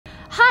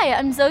Hi,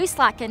 I'm Zoe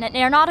Slatkin, an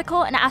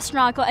aeronautical and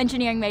astronautical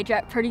engineering major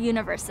at Purdue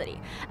University,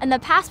 and the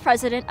past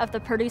president of the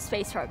Purdue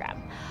Space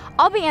Program.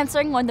 I'll be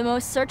answering one of the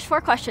most searched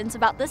for questions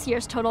about this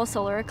year's total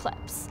solar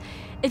eclipse.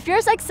 If you're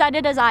as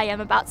excited as I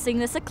am about seeing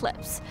this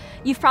eclipse,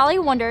 you've probably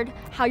wondered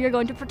how you're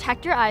going to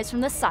protect your eyes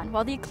from the sun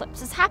while the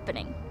eclipse is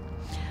happening.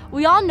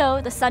 We all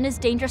know the sun is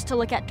dangerous to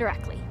look at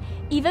directly,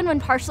 even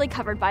when partially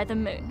covered by the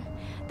moon.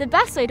 The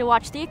best way to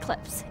watch the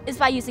eclipse is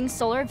by using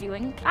solar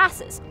viewing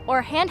glasses or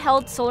a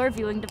handheld solar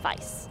viewing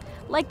device,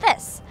 like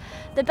this.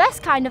 The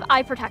best kind of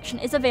eye protection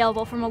is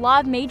available from a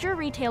lot of major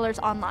retailers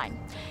online.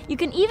 You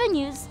can even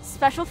use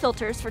special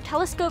filters for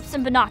telescopes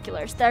and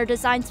binoculars that are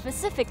designed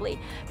specifically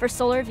for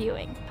solar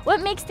viewing.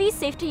 What makes these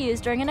safe to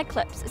use during an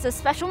eclipse is a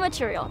special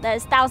material that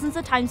is thousands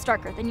of times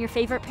darker than your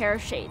favorite pair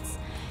of shades.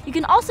 You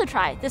can also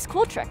try this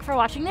cool trick for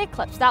watching the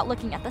eclipse without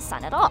looking at the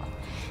sun at all.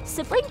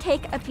 Simply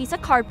take a piece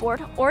of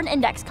cardboard or an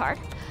index card,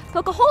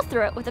 poke a hole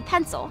through it with a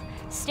pencil,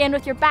 stand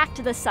with your back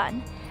to the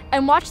sun,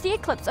 and watch the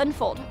eclipse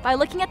unfold by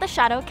looking at the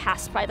shadow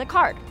cast by the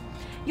card.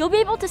 You'll be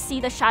able to see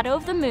the shadow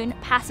of the moon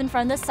pass in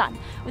front of the sun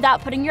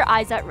without putting your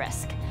eyes at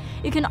risk.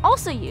 You can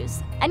also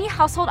use any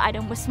household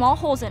item with small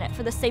holes in it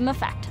for the same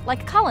effect,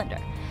 like a colander.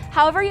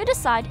 However you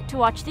decide to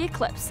watch the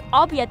eclipse,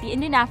 I'll be at the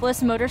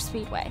Indianapolis Motor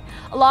Speedway,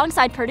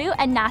 alongside Purdue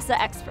and NASA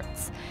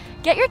experts.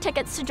 Get your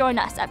tickets to join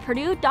us at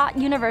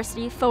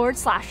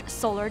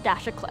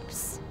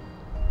purdue.university/solar-eclipse.